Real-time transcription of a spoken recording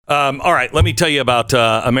All right, let me tell you about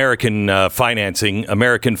American financing.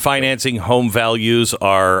 American financing home values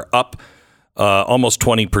are up almost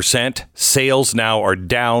 20%. Sales now are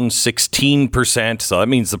down 16%. So that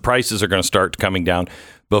means the prices are going to start coming down.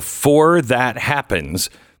 Before that happens,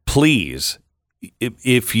 please,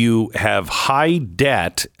 if you have high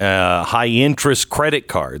debt, high interest credit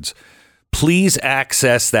cards, please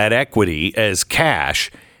access that equity as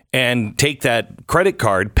cash and take that credit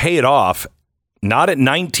card, pay it off, not at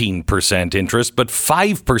 19% interest, but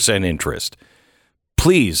 5% interest.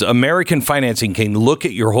 Please, American Financing can look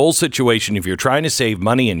at your whole situation. If you're trying to save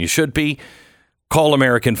money, and you should be, call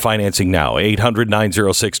American Financing now,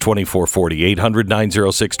 800-906-2440,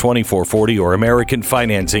 800-906-2440, or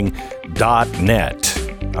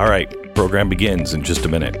AmericanFinancing.net. All right, program begins in just a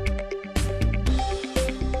minute.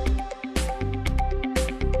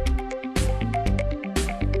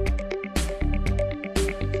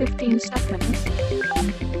 15 seconds.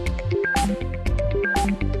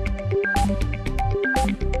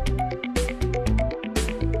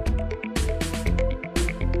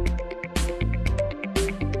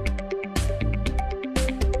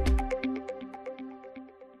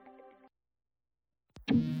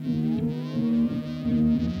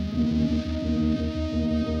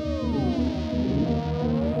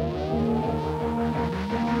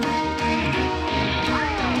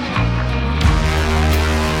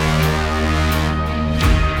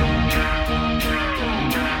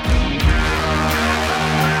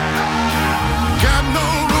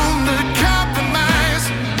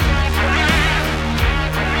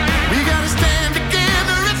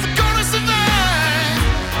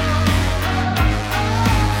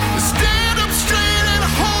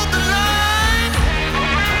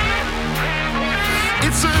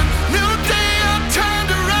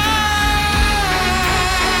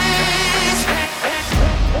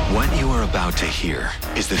 Here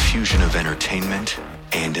is the fusion of entertainment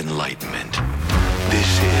and enlightenment.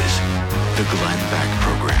 This is the Glenn Beck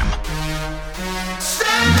Program.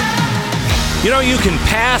 You know, you can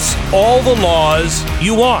pass all the laws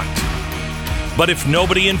you want, but if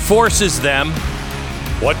nobody enforces them,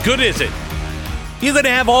 what good is it? You can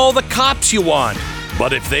have all the cops you want,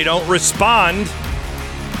 but if they don't respond,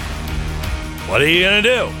 what are you going to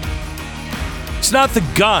do? It's not the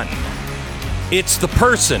gun, it's the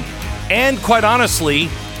person. And quite honestly,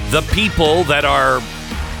 the people that are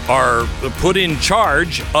put in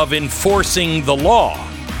charge of enforcing the law.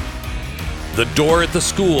 The door at the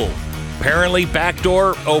school, apparently back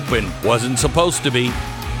door open, wasn't supposed to be.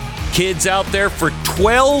 Kids out there for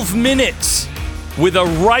 12 minutes with a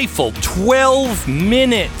rifle, 12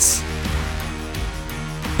 minutes.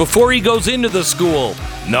 Before he goes into the school,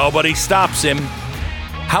 nobody stops him.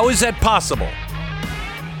 How is that possible?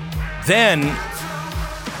 Then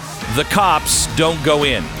the cops don't go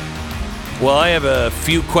in. Well, I have a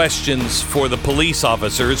few questions for the police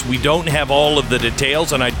officers. We don't have all of the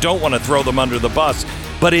details, and I don't want to throw them under the bus,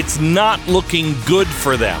 but it's not looking good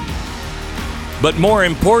for them. But more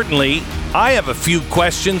importantly, I have a few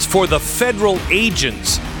questions for the federal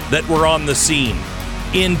agents that were on the scene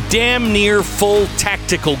in damn near full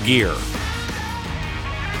tactical gear.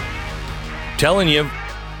 Telling you,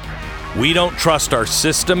 we don't trust our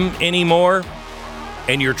system anymore.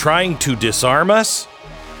 And you're trying to disarm us?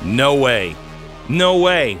 No way. No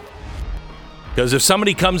way. Because if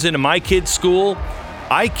somebody comes into my kid's school,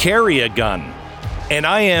 I carry a gun. And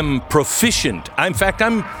I am proficient. In fact,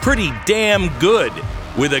 I'm pretty damn good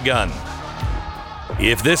with a gun.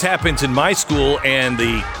 If this happens in my school and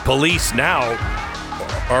the police now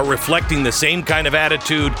are reflecting the same kind of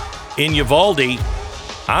attitude in Uvalde,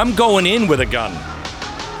 I'm going in with a gun.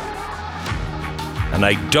 And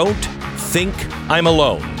I don't think I'm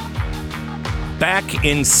alone. Back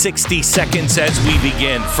in 60 seconds as we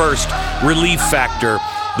begin. First, relief factor.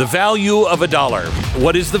 The value of $1.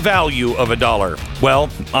 What is the value of $1? Well,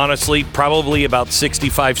 honestly, probably about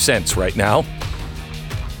 65 cents right now.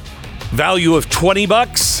 Value of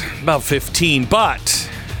 $20, about 15, but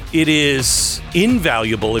it is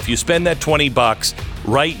invaluable if you spend that $20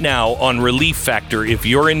 right now on relief factor if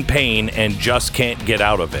you're in pain and just can't get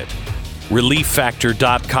out of it.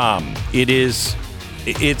 ReliefFactor.com.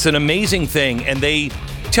 It's an amazing thing, and they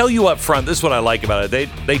tell you up front. This is what I like about it.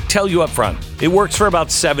 They tell you up front. It works for about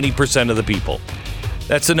 70% of the people.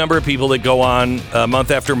 That's the number of people that go on month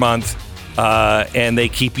after month, and they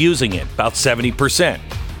keep using it. About 70%.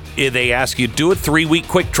 They ask you do a 3-week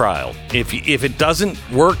quick trial. If it doesn't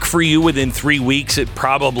work for you within 3 weeks, it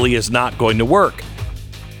probably is not going to work.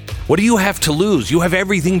 What do you have to lose? You have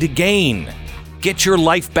everything to gain. Get your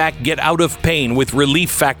life back. Get out of pain with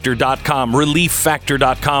ReliefFactor.com.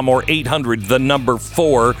 ReliefFactor.com or 800 the number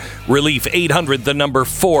 4 Relief. 800 the number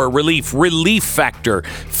 4 Relief. Relief Factor.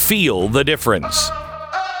 Feel the difference.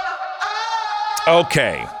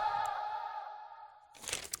 Okay.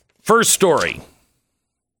 First story.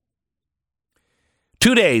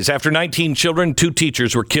 2 days after 19 children, 2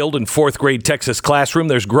 teachers were killed in 4th grade Texas classroom,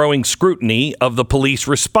 there's growing scrutiny of the police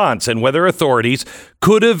response and whether authorities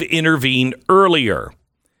could have intervened earlier.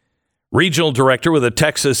 Regional Director with the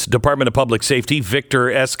Texas Department of Public Safety, Victor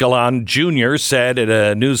Escalon Jr., said at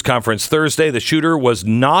a news conference Thursday the shooter was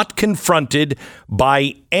not confronted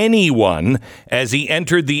by anyone as he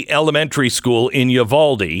entered the elementary school in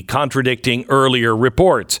Uvalde, contradicting earlier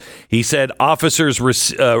reports. He said officers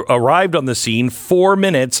arrived on the scene 4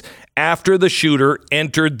 minutes after the shooter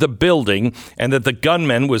entered the building and that the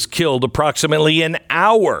gunman was killed approximately an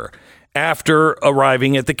hour after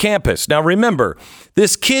arriving at the campus. Now, remember,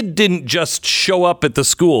 this kid didn't just show up at the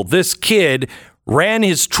school. This kid ran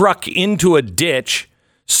his truck into a ditch,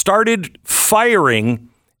 started firing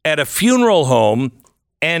at a funeral home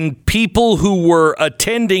and people who were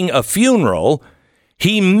attending a funeral.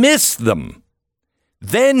 He missed them.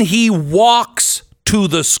 Then he walks to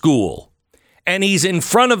the school and he's in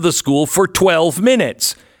front of the school for 12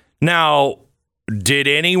 minutes. Now, did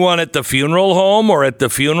anyone at the funeral home or at the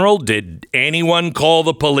funeral, did anyone call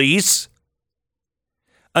the police?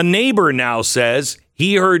 A neighbor now says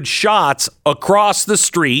he heard shots across the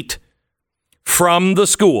street from the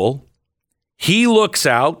school. He looks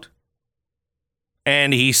out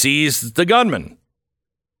and he sees the gunman.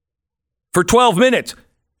 For 12 minutes,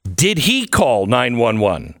 did he call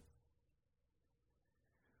 911?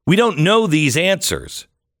 We don't know these answers,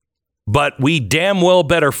 but we damn well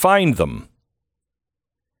better find them.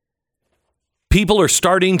 People are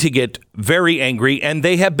starting to get very angry, and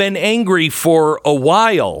they have been angry for a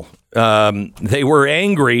while. They were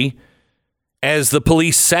angry as the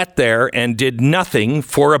police sat there and did nothing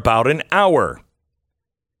for about an hour.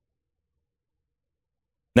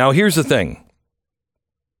 Now, here's the thing.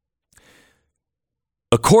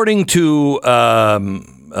 According to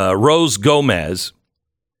Rose Gomez,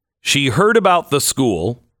 she heard about the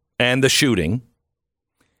school and the shooting,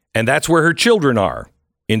 and that's where her children are.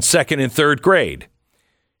 In 2nd and 3rd grade.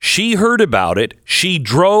 She heard about it. She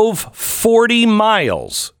drove 40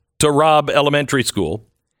 miles to Robb Elementary School.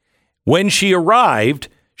 When she arrived,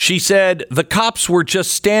 she said the cops were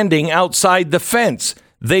just standing outside the fence.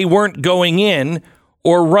 They weren't going in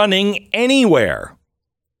or running anywhere.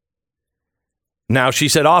 Now, she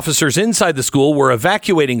said officers inside the school were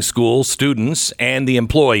evacuating school students and the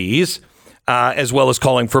employees, as well as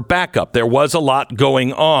calling for backup. There was a lot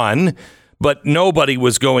going on, but nobody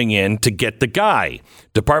was going in to get the guy.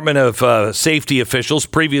 Department of Safety officials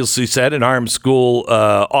previously said an armed school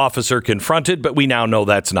officer confronted, but we now know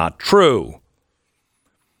that's not true.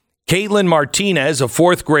 Caitlin Martinez, a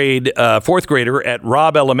fourth grader at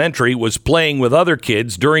Robb Elementary, was playing with other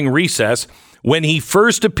kids during recess when he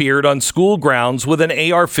first appeared on school grounds with an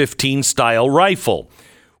AR-15 style rifle.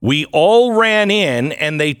 We all ran in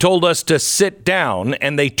and they told us to sit down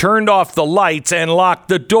and they turned off the lights and locked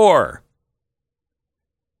the door.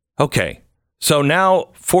 Okay, so now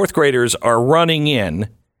 4th graders are running in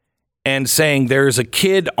and saying there's a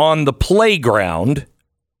kid on the playground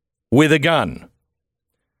with a gun.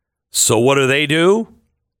 So what do?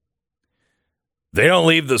 They don't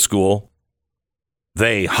leave the school.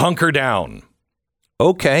 They hunker down.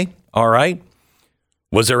 Okay, all right.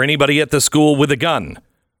 Was there anybody at the school with a gun?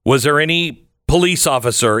 Was there any police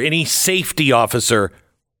officer, any safety officer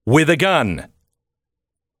with a gun?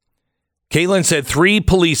 Caitlin said 3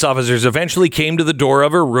 police officers eventually came to the door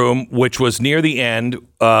of her room, which is near the end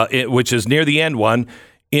one,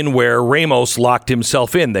 in where Ramos locked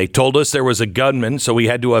himself in. They told us there was a gunman, so we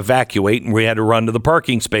had to evacuate and we had to run to the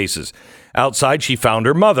parking spaces. Outside, she found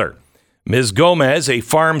her mother. Ms. Gomez, a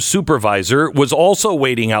farm supervisor, was also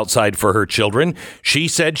waiting outside for her children. She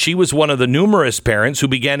said she was one of the numerous parents who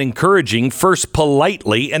began encouraging, first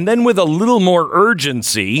politely and then with a little more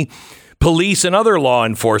urgency, police and other law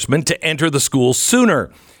enforcement to enter the school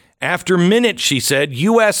sooner. After minutes, she said,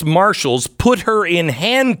 U.S. Marshals put her in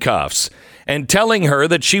handcuffs and telling her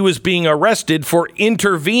that she was being arrested for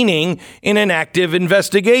intervening in an active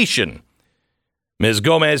investigation. Ms.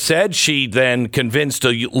 Gomez said she then convinced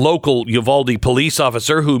a local Uvalde police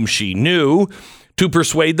officer whom she knew to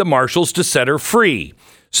persuade the marshals to set her free.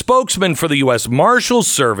 Spokesman for the U.S. Marshals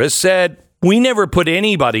Service said, "We never put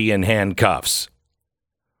anybody in handcuffs."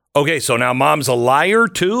 Okay, so now mom's a liar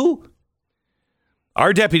too?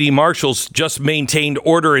 Our deputy marshals just maintained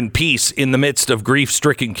order and peace in the midst of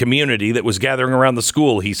grief-stricken community that was gathering around the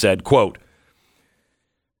school, he said, quote,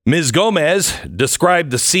 Ms. Gomez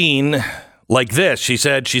described the scene like this. She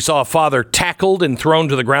said she saw a father tackled and thrown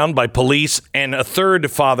to the ground by police and a third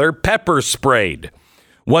father pepper sprayed.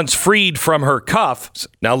 Once freed from her cuffs,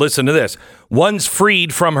 now listen to this, once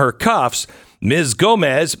freed from her cuffs, Ms.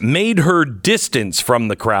 Gomez made her distance from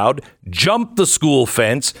the crowd, jumped the school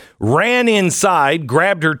fence, ran inside,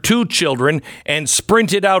 grabbed her 2 children, and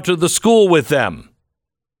sprinted out to the school with them.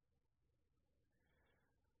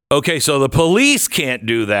 Okay, so the police can't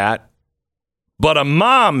do that, but a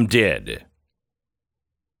mom did.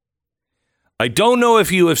 I don't know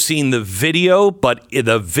if you have seen the video, but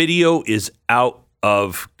the video is out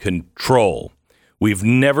of control. We've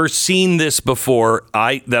never seen this before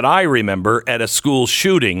that I remember at a school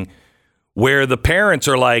shooting where the parents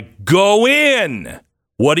are like, go in.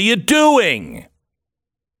 What are you doing?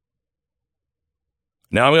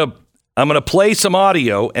 Now I'm going to play some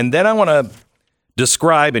audio and then I want to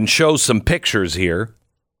describe and show some pictures here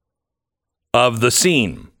of the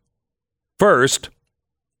scene. First,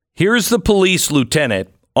 here's the police lieutenant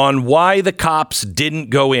on why the cops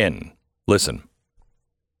didn't go in. Listen.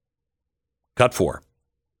 Cut 4.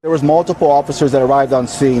 There was multiple officers that arrived on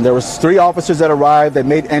scene. There was 3 officers that arrived that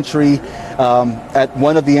made entry at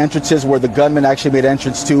one of the entrances where the gunman actually made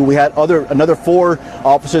entrance to. We had another 4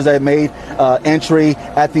 officers that made entry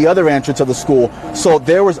at the other entrance of the school. So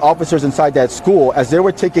there was officers inside that school. As they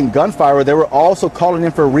were taking gunfire, they were also calling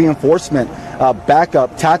in for reinforcement,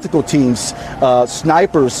 backup, tactical teams,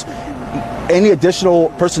 snipers, any additional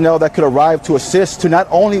personnel that could arrive to assist to not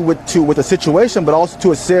only with the situation, but also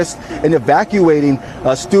to assist in evacuating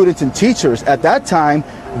students and teachers. At that time,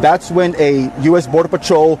 that's when a U.S. Border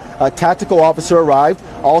Patrol tactical officer arrived,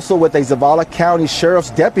 also with a Zavala County Sheriff's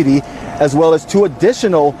deputy, as well as 2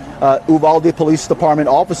 additional Uvalde Police Department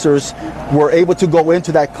officers were able to go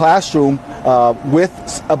into that classroom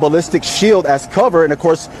with a ballistic shield as cover. And of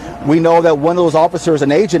course, we know that one of those officers,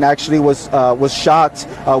 an agent, actually was shot,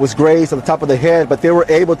 was grazed at the top of the head, but they were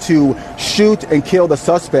able to shoot and kill the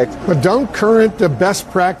suspect. But don't current best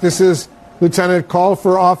practices, Lieutenant, call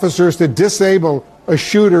for officers to disable a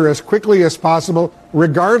shooter as quickly as possible,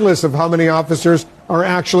 regardless of how many officers are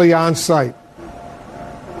actually on site?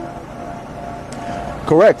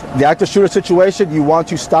 Correct. The active shooter situation, you want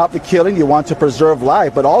to stop the killing, you want to preserve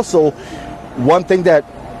life, but also one thing that,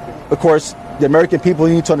 of course, the American people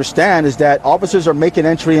need to understand is that officers are making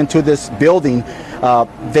entry into this building.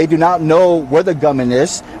 They do not know where the gunman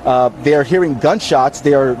is. They are hearing gunshots.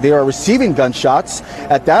 They are receiving gunshots.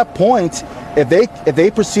 At that point, if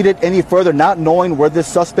they proceeded any further, not knowing where this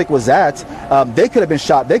suspect was at, they could have been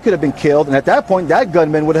shot. They could have been killed. And at that point, that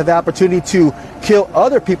gunman would have the opportunity to kill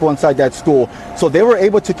other people inside that school. So they were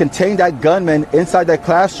able to contain that gunman inside that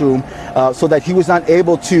classroom so that he was not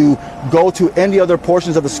able to go to any other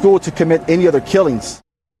portions of the school to commit any other killings.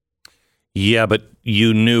 Yeah, but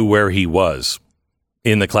you knew where he was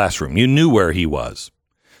in the classroom. You knew where he was.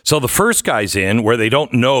 So the first guy's in where they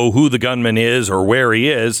don't know who the gunman is or where he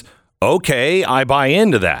is. Okay, I buy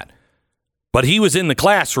into that. But he was in the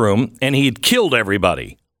classroom and he had killed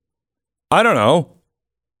everybody. I don't know.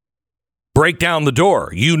 Break down the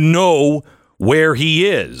door. You know where he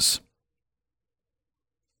is.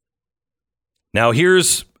 Now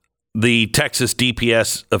here's the Texas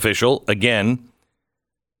DPS official, again,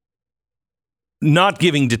 not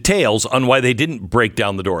giving details on why they didn't break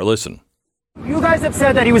down the door. Listen. You guys have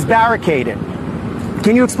said that he was barricaded.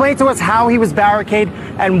 Can you explain to us how he was barricaded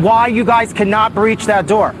and why you guys cannot breach that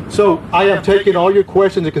door? So I am taking all your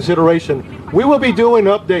questions into consideration. We will be doing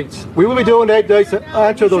updates. We will be doing updates to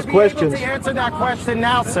answer those questions. You should be able to answer that question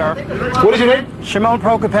now, sir. What is your name? Shimon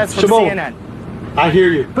Prokopets from CNN. I hear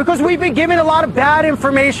you. Because we've been given a lot of bad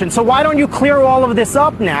information. So why don't you clear all of this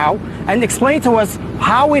up now and explain to us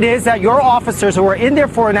how it is that your officers who were in there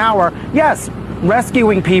for an hour, yes,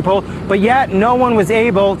 rescuing people, but yet no one was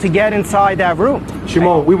able to get inside that room.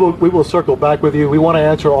 Shimon, we will circle back with you. We want to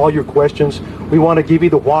answer all your questions. We want to give you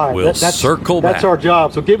the why. We'll circle back. That's our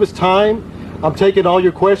job. So give us time. I'm taking all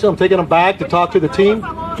your questions. I'm taking them back to talk to the team.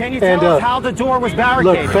 Can you tell us how the door was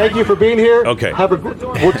barricaded? Look, thank you for being here. Okay.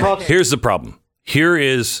 We'll talk. Here's the problem. Here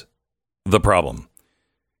is the problem.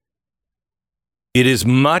 It is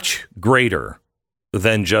much greater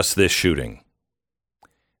than just this shooting.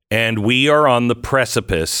 And we are on the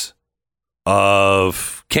precipice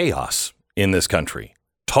of chaos in this country.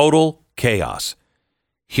 Total chaos.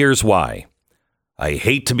 Here's why. I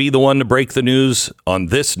hate to be the one to break the news on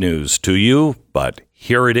this news to you, but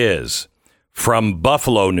here it is from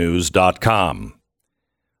BuffaloNews.com.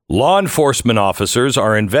 Law enforcement officers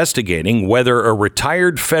are investigating whether a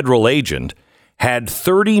retired federal agent had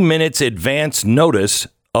 30 minutes advance notice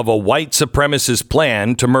of a white supremacist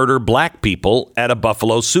plan to murder black people at a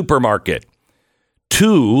Buffalo supermarket.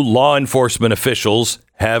 2 law enforcement officials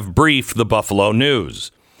have briefed the Buffalo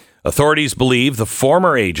News. Authorities believe the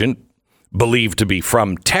former agent, believed to be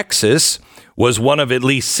from Texas, was one of at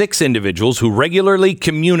least 6 individuals who regularly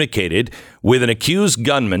communicated with an accused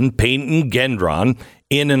gunman, Peyton Gendron,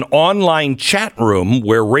 in an online chat room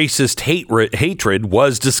where racist hatred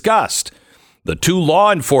was discussed. The 2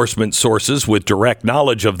 law enforcement sources with direct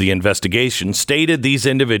knowledge of the investigation stated these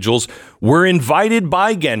individuals were invited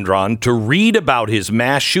by Gendron to read about his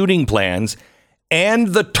mass shooting plans and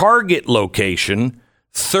the target location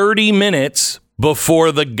 30 minutes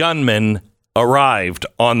before the gunman arrived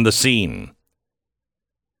on the scene.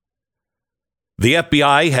 The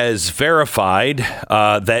FBI has verified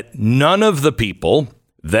that none of the people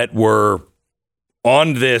that were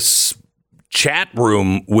on this chat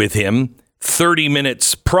room with him 30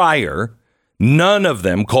 minutes prior, none of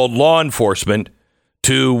them called law enforcement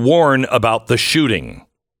to warn about the shooting.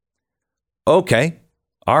 Okay,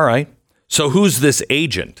 all right. So who's this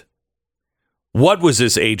agent? What was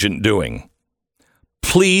this agent doing?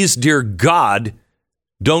 Please, dear God,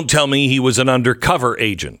 don't tell me he was an undercover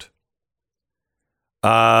agent.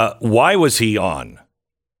 Why was he on?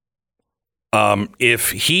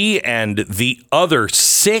 If he and the other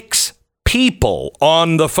 6 people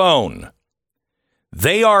on the phone,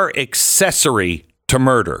 they are accessory to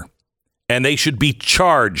murder, and they should be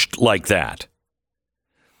charged like that.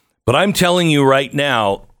 But I'm telling you right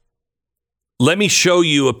now, let me show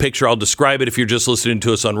you a picture. I'll describe it if you're just listening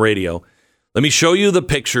to us on radio. Let me show you the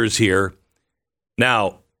pictures here.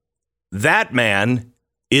 Now, that man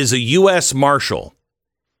is a U.S. Marshal.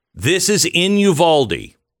 This is in Uvalde.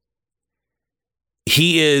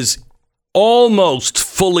 He is almost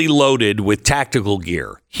fully loaded with tactical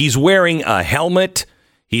gear. He's wearing a helmet.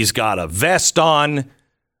 He's got a vest on.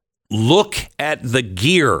 Look at the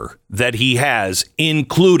gear that he has,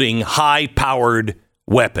 including high-powered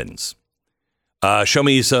weapons. Show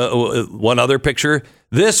me one other picture.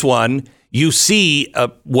 This one, you see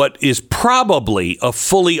what is probably a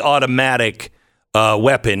fully automatic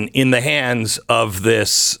weapon in the hands of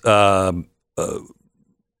this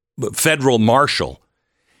federal marshal.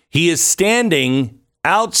 He is standing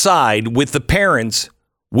outside with the parents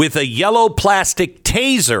with a yellow plastic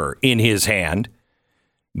taser in his hand,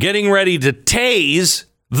 getting ready to tase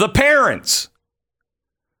the parents.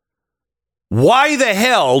 Why the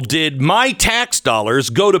hell did my tax dollars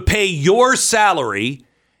go to pay your salary,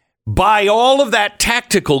 buy all of that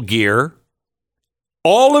tactical gear,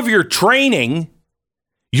 all of your training,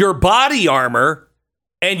 your body armor,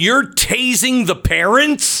 and you're tasing the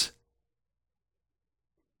parents?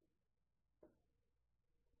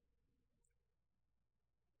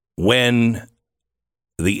 When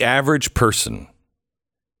the average person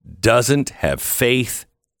doesn't have faith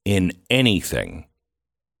in anything,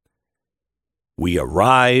 we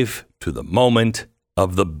arrive to the moment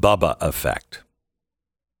of the Bubba effect.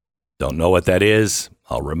 Don't know what that is?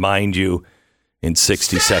 I'll remind you in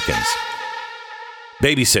 60 seconds.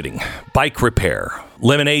 Babysitting, bike repair,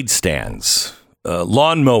 lemonade stands,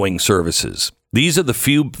 lawn mowing services. These are the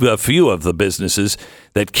few of the businesses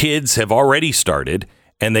that kids have already started,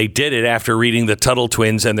 and they did it after reading the Tuttle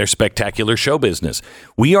Twins and their spectacular show business.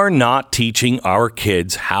 We are not teaching our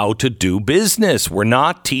kids how to do business. We're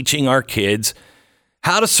not teaching our kids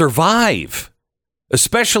how to survive,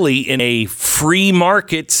 especially in a free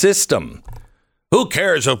market system. Who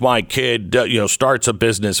cares if my kid, starts a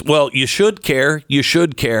business? Well, you should care. You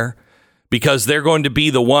should care, because they're going to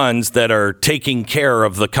be the ones that are taking care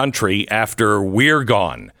of the country after we're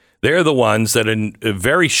gone. They're the ones that in a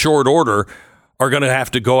very short order are going to have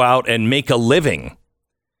to go out and make a living.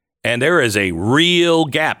 And there is a real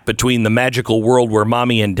gap between the magical world where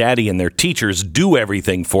mommy and daddy and their teachers do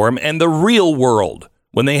everything for them and the real world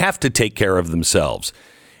when they have to take care of themselves.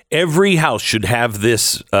 Every house should have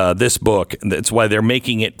this book. That's why they're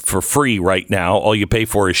making it for free right now. All you pay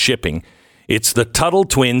for is shipping. It's the Tuttle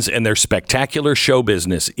Twins and their spectacular show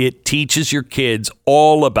business. It teaches your kids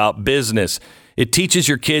all about business. It teaches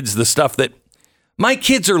your kids the stuff that my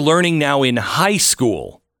kids are learning now in high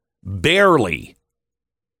school. Barely.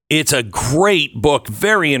 It's a great book,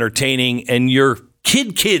 very entertaining, and your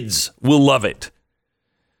kids will love it.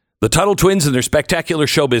 The Tuttle Twins and their spectacular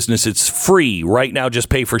show business. It's free right now. Just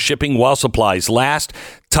pay for shipping while supplies last.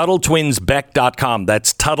 TuttleTwinsBeck.com.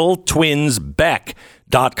 That's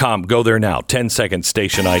TuttleTwinsBeck.com. Go there now. 10-second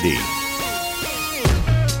station ID.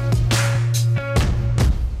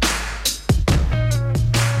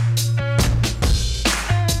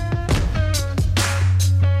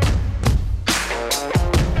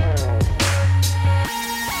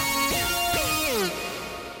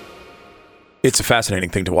 a fascinating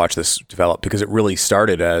thing to watch this develop because it really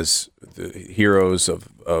started as the heroes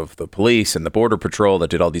of the police and the Border Patrol that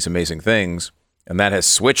did all these amazing things. And that has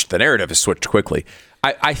switched. The narrative has switched quickly.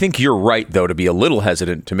 I think you're right, though, to be a little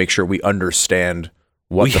hesitant to make sure we understand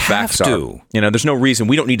what the facts are. There's no reason.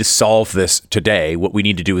 We don't need to solve this today. What we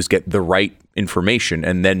need to do is get the right information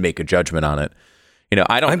and then make a judgment on it.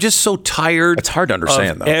 I'm just so tired. It's hard to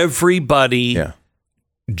understand, though. Everybody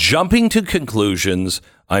jumping to conclusions.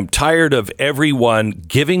 I'm tired of everyone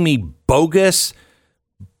giving me bogus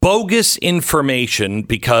information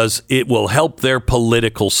because it will help their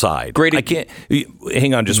political side. Great. I can't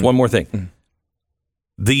hang on. Just one more thing.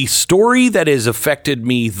 The story that has affected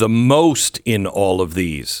me the most in all of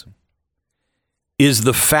these is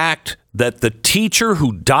the fact that the teacher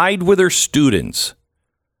who died with her students,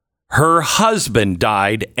 her husband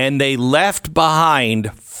died, and they left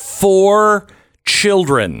behind 4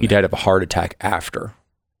 children. He died of a heart attack after.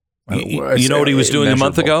 You know what he was doing a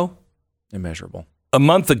month ago? Immeasurable. A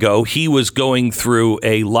month ago, he was going through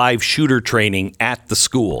a live shooter training at the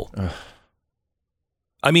school. Ugh.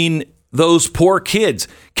 I mean, those poor kids.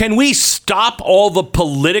 Can we stop all the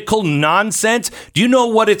political nonsense? Do you know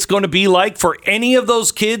what it's going to be like for any of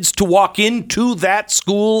those kids to walk into that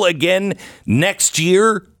school again next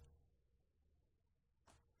year?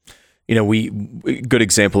 Good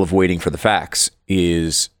example of waiting for the facts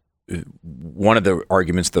is one of the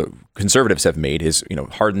arguments the conservatives have made is,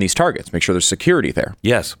 harden these targets, make sure there's security there.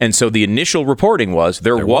 Yes. And so the initial reporting was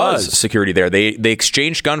there was security there. They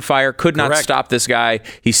exchanged gunfire, could not stop this guy.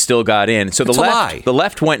 He still got in. So the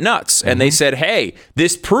left went nuts and they said, hey,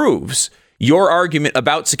 this proves your argument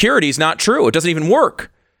about security is not true. It doesn't even work.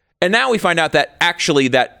 And now we find out that actually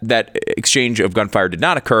that exchange of gunfire did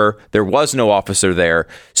not occur. There was no officer there.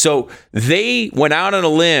 So they went out on a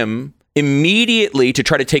limb immediately to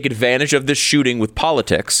try to take advantage of this shooting with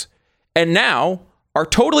politics, and now are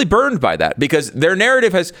totally burned by that because their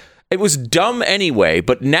narrative it was dumb anyway,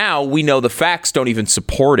 but now we know the facts don't even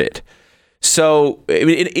support it. So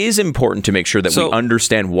it is important to make sure that we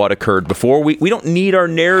understand what occurred before. We don't need our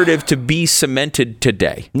narrative to be cemented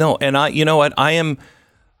today. No, and you know what? I'm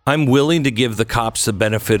willing to give the cops the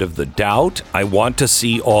benefit of the doubt. I want to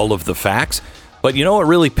see all of the facts, but you know what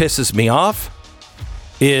really pisses me off?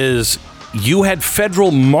 Is you had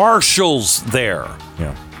federal marshals there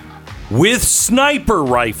with sniper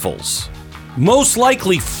rifles, most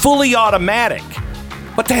likely fully automatic.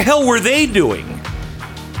 What the hell were they doing?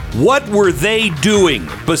 What were they doing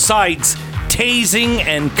besides tasing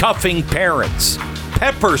and cuffing parents,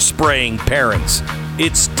 pepper spraying parents?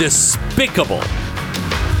 It's despicable.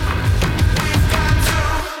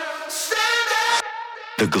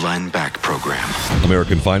 The Glenn Beck Program.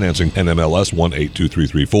 American Financing, NMLS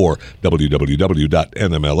 182334,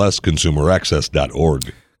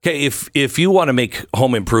 www.nmlsconsumeraccess.org. Okay, if you want to make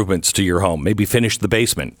home improvements to your home, maybe finish the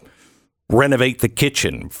basement, renovate the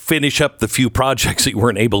kitchen, finish up the few projects that you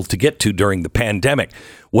weren't able to get to during the pandemic,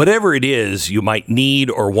 whatever it is you might need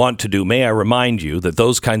or want to do, may I remind you that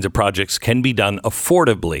those kinds of projects can be done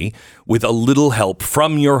affordably with a little help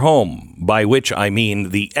from your home, by which I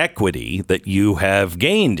mean the equity that you have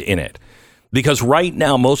gained in it. Because right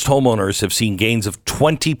now, most homeowners have seen gains of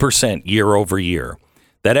 20% year over year.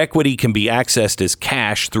 That equity can be accessed as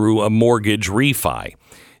cash through a mortgage refi.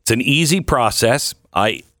 It's an easy process.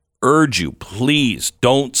 I urge you, please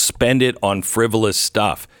don't spend it on frivolous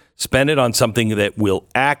stuff. Spend it on something that will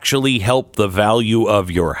actually help the value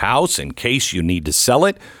of your house in case you need to sell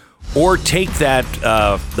it, or take that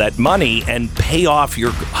money and pay off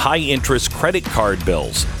your high-interest credit card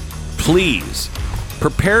bills. Please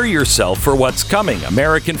prepare yourself for what's coming.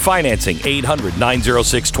 American Financing,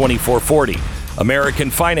 800-906-2440.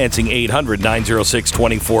 American Financing,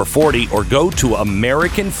 800-906-2440, or go to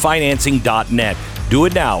AmericanFinancing.net. Do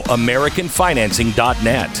it now,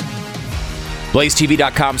 AmericanFinancing.net.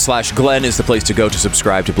 BlazeTV.com/Glenn is the place to go to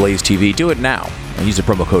subscribe to Blaze TV. Do it now and use the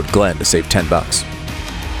promo code Glenn to save $10.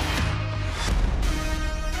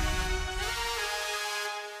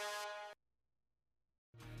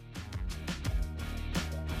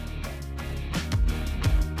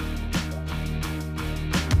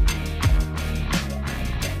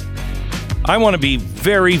 I want to be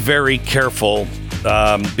very, very careful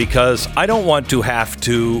because I don't want to have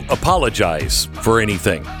to apologize for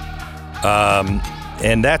anything.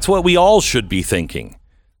 And that's what we all should be thinking.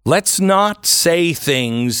 Let's not say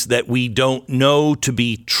things that we don't know to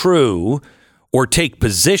be true or take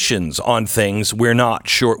positions on things we're not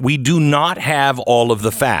sure. We do not have all of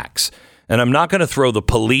the facts. And I'm not going to throw the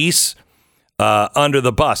police under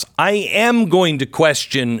the bus. I am going to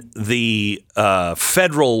question the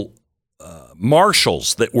federal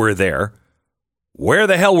marshals that were there Where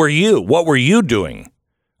the hell were you? What were you doing?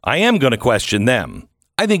 I am going to question them.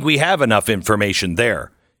 I think we have enough information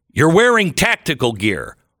there. You're wearing tactical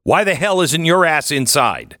gear. Why the hell isn't your ass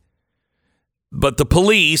inside? But the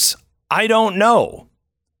police, I don't know.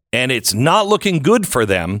 And it's not looking good for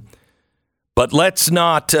them. But let's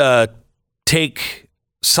not take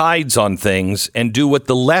sides on things and do what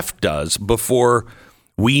the left does before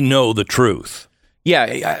we know the truth.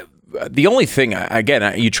 Yeah, the only thing,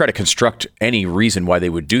 again, you try to construct any reason why they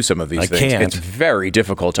would do some of these things. Can't. It's very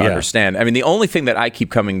difficult to understand. I mean, the only thing that I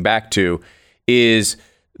keep coming back to is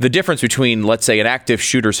the difference between, let's say, an active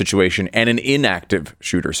shooter situation and an inactive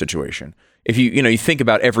shooter situation. If you think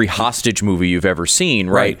about every hostage movie you've ever seen,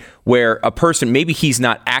 right? Where a person, maybe he's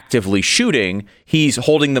not actively shooting, he's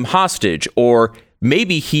holding them hostage, or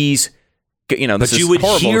maybe he's, but you would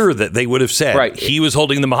hear that they would have said, right, he was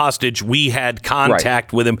holding them hostage, we had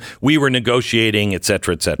contact with him, we were negotiating, et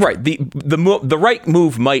cetera, et cetera. Right. The right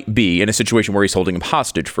move might be in a situation where he's holding him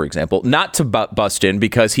hostage, for example, not to bust in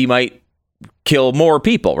because he might kill more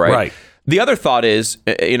people, right? Right. The other thought is,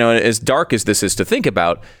 as dark as this is to think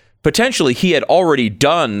about, potentially he had already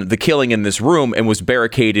done the killing in this room and was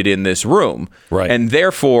barricaded in this room. Right. And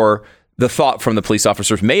therefore, the thought from the police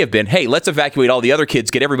officers may have been, hey, let's evacuate all the other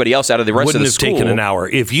kids, get everybody else out of the rest of the school. Wouldn't have taken an hour.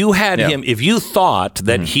 If you had him, if you thought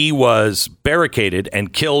that he was barricaded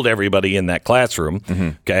and killed everybody in that classroom,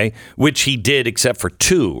 okay, which he did except for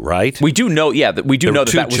 2, right? We do know,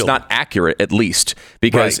 that was not accurate, at least,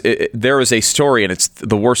 because there is a story, and it's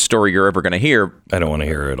the worst story you're ever going to hear. I don't want to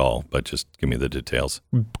hear it all, but just give me the details.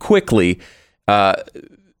 Quickly,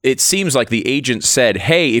 it seems like the agent said,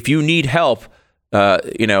 hey, if you need help,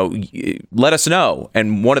 let us know.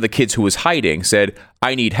 And one of the kids who was hiding said,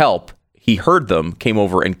 I need help. He heard them, came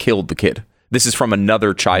over and killed the kid. This is from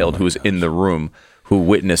another child who was in the room who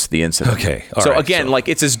witnessed the incident. Okay.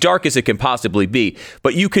 It's as dark as it can possibly be,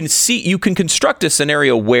 but you can construct a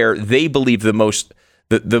scenario where they believe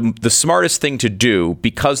the smartest thing to do,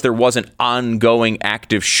 because there wasn't ongoing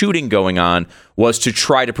active shooting going on, was to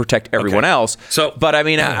try to protect everyone else. So, but I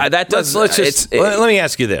mean, that does. Let me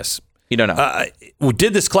ask you this. You don't know.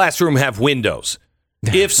 Did this classroom have windows?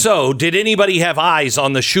 If so, did anybody have eyes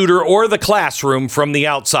on the shooter or the classroom from the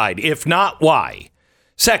outside? If not, why?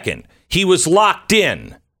 Second, he was locked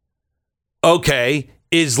in. Okay,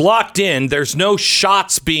 is locked in. There's no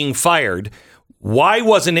shots being fired. Why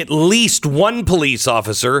wasn't at least one police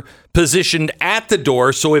officer positioned at the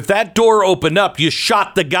door, so if that door opened up, you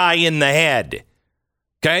shot the guy in the head?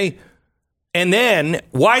 Okay? And then,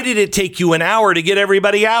 why did it take you an hour to get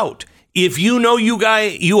everybody out? If you know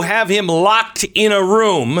you have him locked in a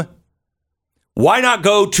room, why not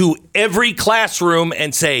go to every classroom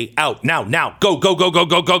and say, out, now, go, go, go, go,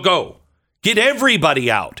 go, go, go. Get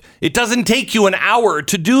everybody out. It doesn't take you an hour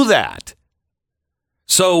to do that.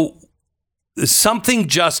 So something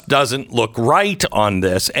just doesn't look right on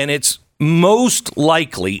this, and it's most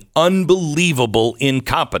likely unbelievable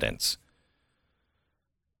incompetence.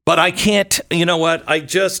 But I can't, you know what?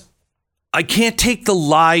 I can't take the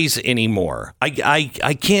lies anymore.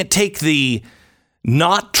 I can't take the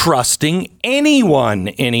not trusting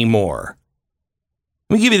anyone anymore.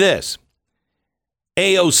 Let me give you this.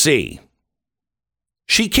 AOC.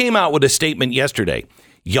 She came out with a statement yesterday.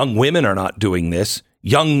 Young women are not doing this.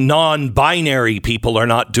 Young non-binary people are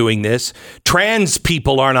not doing this. Trans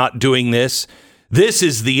people are not doing this. This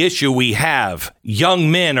is the issue we have. Young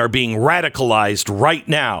men are being radicalized right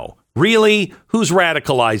now. Really? Who's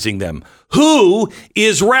radicalizing them? Who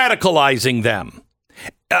is radicalizing them?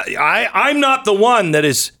 I'm not the one that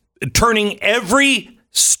is turning every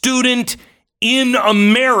student in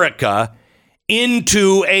America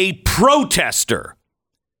into a protester.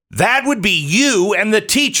 That would be you and the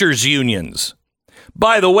teachers' unions.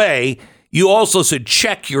 By the way, you also said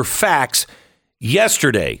check your facts.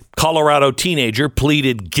 Yesterday, Colorado teenager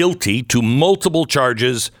pleaded guilty to multiple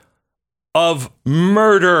charges of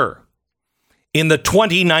murder in the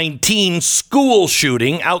 2019 school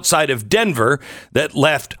shooting outside of Denver that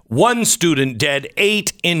left 1 student dead,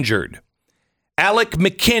 8 injured. Alec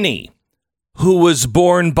McKinney, who was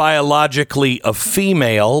born biologically a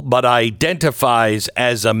female but identifies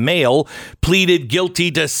as a male, pleaded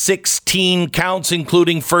guilty to 16 counts,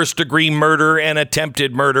 including first-degree murder and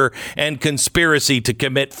attempted murder and conspiracy to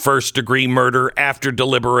commit first-degree murder after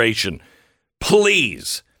deliberation.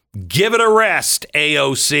 Please, give it a rest,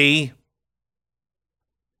 AOC.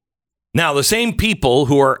 Now, the same people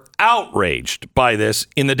who are outraged by this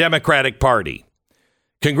in the Democratic Party,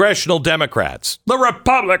 congressional Democrats, the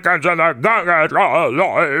Republicans and the...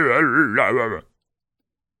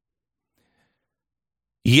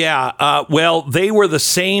 Yeah, well, they were the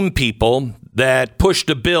same people that pushed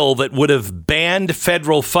a bill that would have banned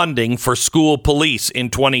federal funding for school police in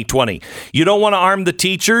 2020. You don't want to arm the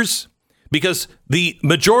teachers? Because the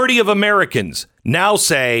majority of Americans now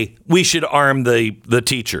say we should arm the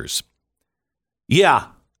teachers. Yeah,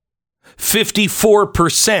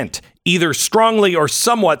 54% either strongly or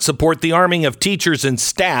somewhat support the arming of teachers and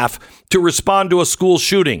staff to respond to a school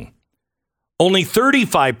shooting. Only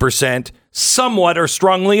 35% somewhat or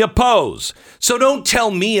strongly oppose. So don't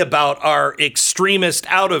tell me about our extremist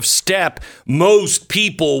out of step, most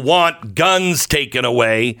people want guns taken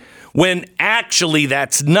away, when actually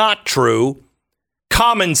that's not true.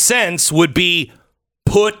 Common sense would be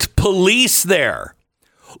put police there.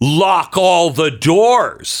 Lock all the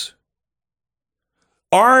doors.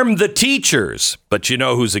 Arm the teachers. But you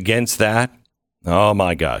know who's against that? Oh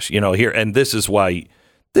my gosh. Here, and this is why,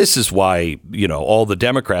 all the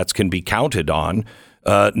Democrats can be counted on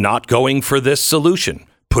not going for this solution,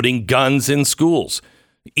 putting guns in schools,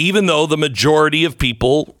 even though the majority of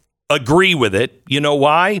people agree with it. You know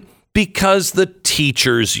why? Because the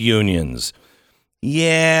teachers' unions.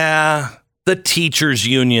 Yeah, the teachers'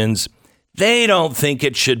 unions, they don't think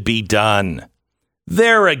it should be done.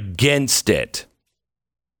 They're against it.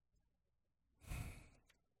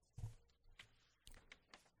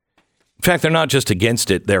 In fact, they're not just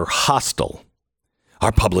against it, they're hostile.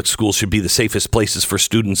 Our public schools should be the safest places for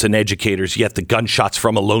students and educators, yet the gunshots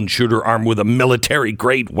from a lone shooter armed with a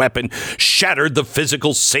military-grade weapon shattered the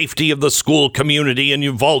physical safety of the school community in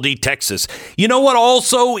Uvalde, Texas. You know what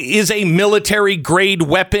also is a military-grade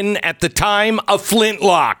weapon at the time? A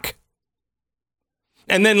flintlock.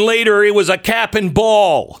 And then later it was a cap and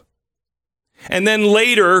ball. And then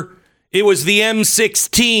later it was the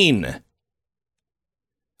M16.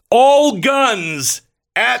 All guns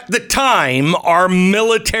at the time are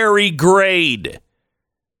military grade.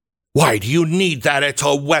 Why do you need that? It's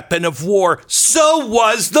a weapon of war. So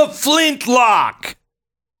was the flintlock.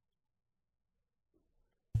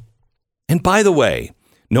 And by the way,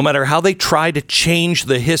 no matter how they try to change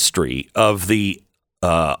the history of the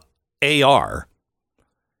AR,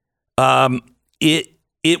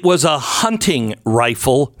 it was a hunting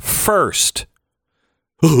rifle first.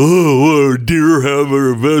 Oh, deer have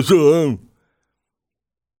a vessel.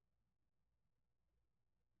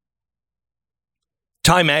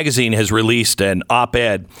 Time magazine has released an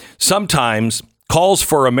op-ed. Sometimes calls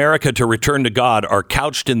for America to return to God are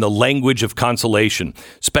couched in the language of consolation,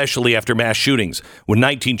 especially after mass shootings. When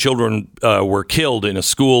 19 children were killed in a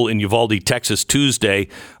school in Uvalde, Texas, Tuesday,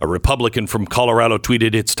 a Republican from Colorado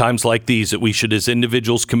tweeted, "It's times like these that we should, as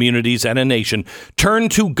individuals, communities, and a nation, turn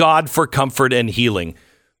to God for comfort and healing."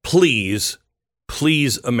 Please,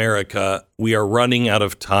 please, America, we are running out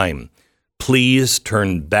of time. Please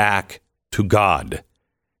turn back to God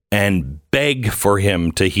and beg for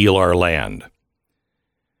him to heal our land.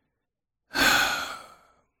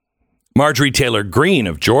 Marjorie Taylor Greene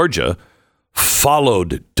of Georgia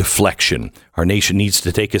followed deflection. Our nation needs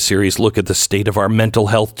to take a serious look at the state of our mental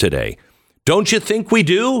health today. Don't you think we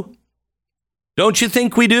do? Don't you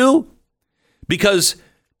think we do? Because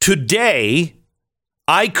today,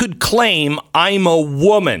 I could claim I'm a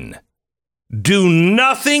woman, do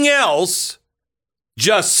nothing else,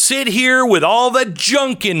 just sit here with all the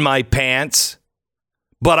junk in my pants,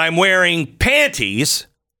 but I'm wearing panties,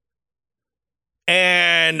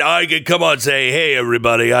 and I could come on and say, "Hey,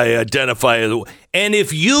 everybody, I identify as a..." And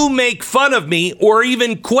if you make fun of me or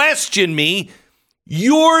even question me,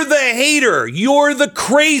 you're the hater. You're the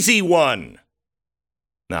crazy one.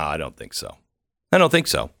 No, I don't think so. I don't think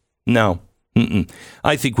so. No.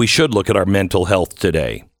 I think we should look at our mental health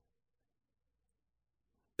today.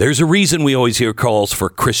 There's a reason we always hear calls for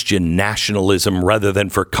Christian nationalism rather than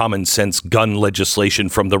for common sense gun legislation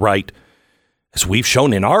from the right. As we've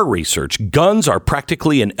shown in our research, guns are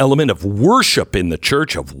practically an element of worship in the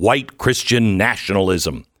church of white Christian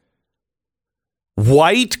nationalism.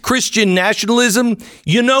 White Christian nationalism?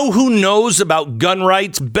 You know who knows about gun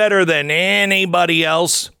rights better than anybody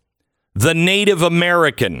else? The Native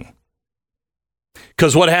American.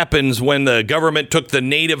 Because what happens when the government took the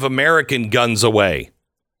Native American guns away?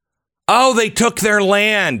 Oh, they took their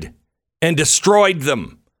land and destroyed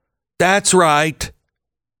them. That's right.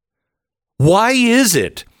 Why is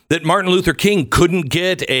it that Martin Luther King couldn't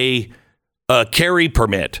get a carry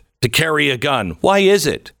permit to carry a gun? Why is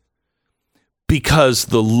it? Because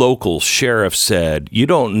the local sheriff said, "You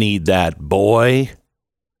don't need that, boy.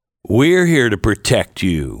 We're here to protect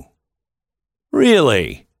you."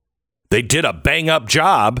 Really? They did a bang-up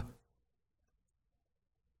job.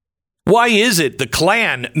 Why is it the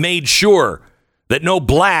Klan made sure that no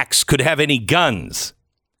blacks could have any guns?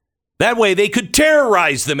 That way they could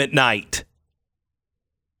terrorize them at night.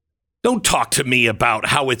 Don't talk to me about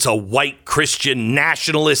how it's a white Christian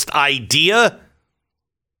nationalist idea.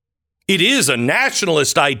 It is a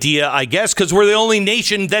nationalist idea, I guess, because we're the only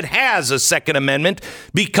nation that has a Second Amendment,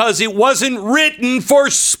 because it wasn't written for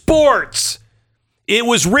sports. It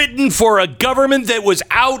was written for a government that was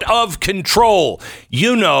out of control.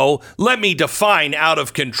 You know, let me define out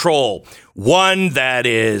of control. One that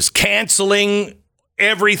is canceling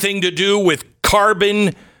everything to do with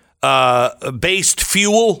carbon-based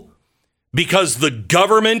fuel because the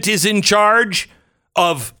government is in charge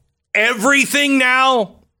of everything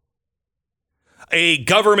now. A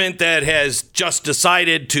government that has just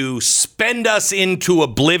decided to spend us into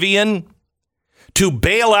oblivion, to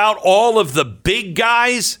bail out all of the big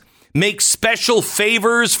guys, make special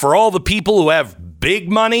favors for all the people who have big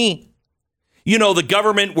money. You know, the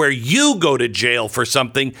government where you go to jail for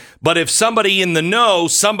something, but if somebody in the know,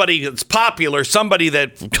 somebody that's popular, somebody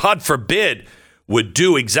that, God forbid, would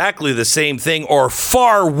do exactly the same thing or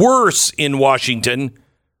far worse in Washington,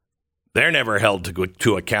 they're never held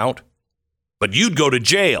to account. But you'd go to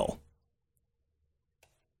jail.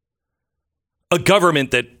 A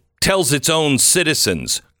government that tells its own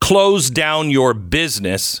citizens, close down your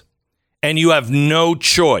business, and you have no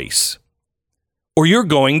choice, or you're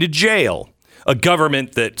going to jail. A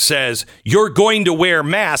government that says you're going to wear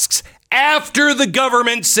masks after the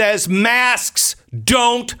government says masks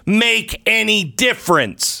don't make any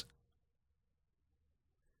difference.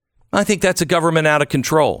 I think that's a government out of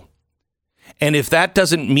control. And if that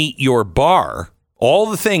doesn't meet your bar, all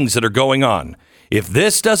the things that are going on, if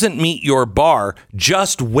this doesn't meet your bar,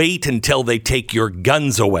 just wait until they take your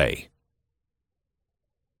guns away.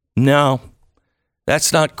 No,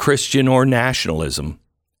 that's not Christian or nationalism.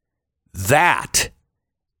 That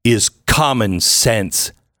is common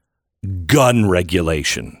sense gun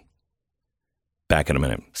regulation. Back in a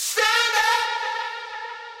minute.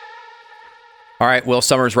 All right, well,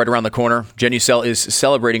 summer is right around the corner. Genucel is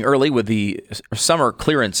celebrating early with the summer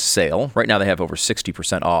clearance sale. Right now they have over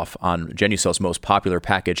 60% off on Genucel's most popular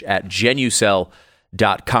package at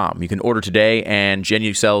Genucel.com. You can order today, and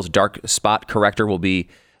Genucel's dark spot corrector will be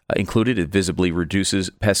included. It visibly reduces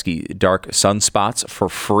pesky dark sunspots for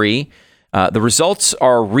free. The results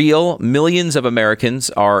are real. Millions of Americans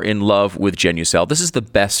are in love with Genucel. This is the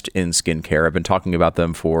best in skincare. I've been talking about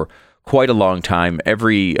them for quite a long time.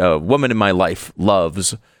 Every woman in my life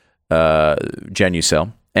loves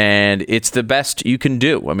Genucel, and it's the best you can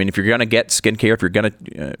do. I mean, if you're going to get skincare, if you're going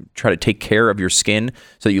to try to take care of your skin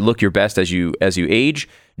so that you look your best as you age,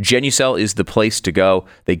 Genucel is the place to go.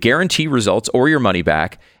 They guarantee results or your money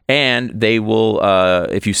back, and they will,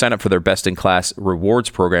 if you sign up for their best-in-class rewards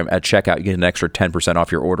program at checkout, you get an extra 10%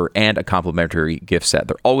 off your order and a complimentary gift set.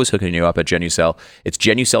 They're always hooking you up at Genucel. It's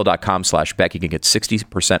Genucel.com/Beck. You can get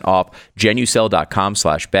 60% off.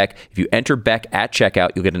 Genucel.com/Beck. If you enter Beck at checkout,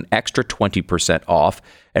 you'll get an extra 20% off.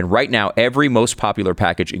 And right now, every most popular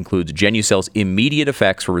package includes Genucel's immediate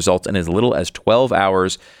effects for results in as little as 12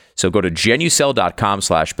 hours. So go to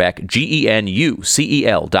Genucel.com/Beck,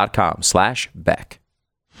 Genucel.com/Beck.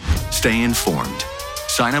 Stay informed.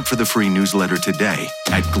 Sign up for the free newsletter today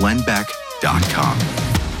at glennbeck.com.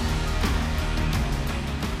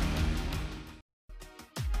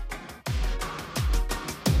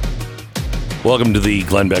 Welcome to the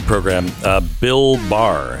Glenn Beck program. Bill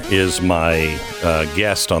Barr is my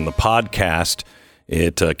guest on the podcast.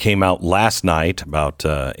 It came out last night about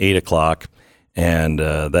 8 o'clock, and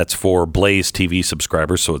that's for Blaze TV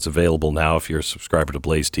subscribers, so it's available now if you're a subscriber to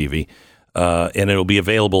Blaze TV. And it'll be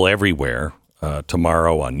available everywhere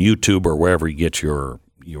tomorrow on YouTube or wherever you get your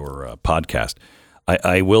podcast.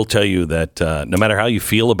 I will tell you that no matter how you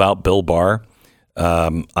feel about Bill Barr,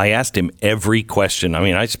 I asked him every question. I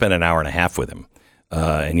mean, I spent an hour and a half with him,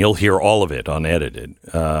 and you'll hear all of it unedited.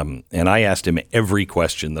 And I asked him every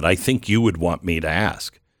question that I think you would want me to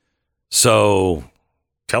ask. So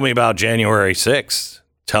tell me about January 6th.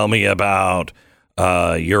 Tell me about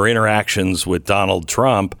your interactions with Donald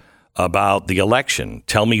Trump about the election.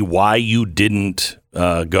 Tell me why you didn't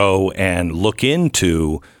go and look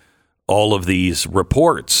into all of these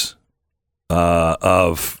reports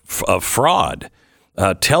of fraud.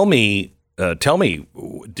 Tell me,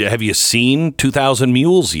 have you seen 2,000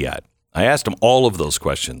 Mules yet? I asked him all of those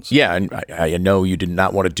questions. Yeah, and I know you did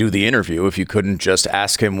not want to do the interview if you couldn't just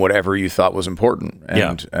ask him whatever you thought was important.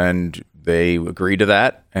 And they agreed to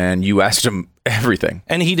that, and you asked him everything.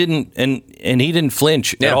 And he didn't and he didn't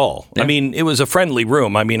flinch at all. Yeah. I mean, it was a friendly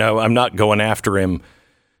room. I mean, I'm not going after him,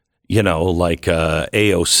 like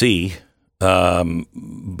AOC.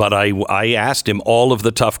 But I asked him all of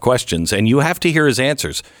the tough questions, and you have to hear his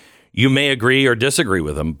answers. You may agree or disagree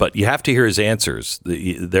with him, but you have to hear his answers.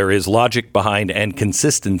 There is logic behind and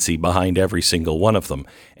consistency behind every single one of them.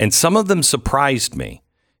 And some of them surprised me.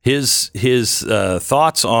 His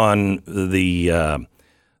thoughts on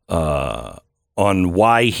on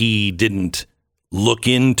why he didn't look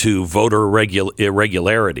into voter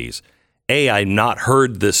irregularities. I've not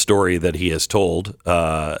heard this story that he has told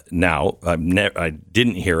now. I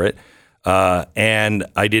didn't hear it, and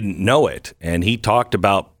I didn't know it. And he talked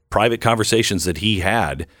about private conversations that he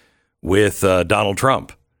had with Donald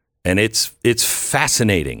Trump. And it's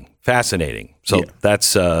fascinating. So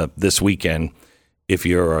that's this weekend. If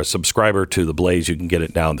you're a subscriber to The Blaze, you can get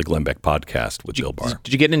it now on the Glenn Beck podcast with Bill Barr.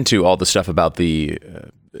 Did you get into all the stuff about the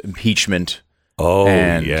impeachment?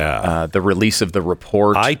 The release of the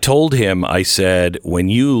report? I told him, I said, when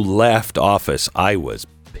you left office, I was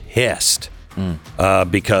pissed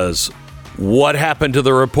because what happened to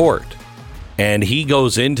the report? And he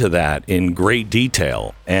goes into that in great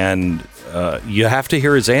detail, and you have to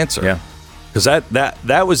hear his answer. Yeah, because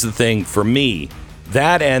that was the thing for me.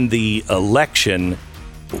 That and the election.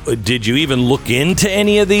 Did you even look into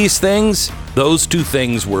any of these things? Those two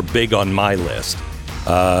things were big on my list,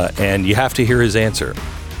 and you have to hear his answer.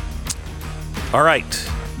 All right,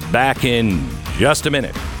 back in just a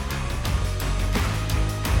minute.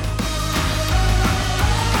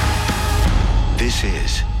 This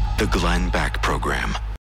is the Glenn Beck Program.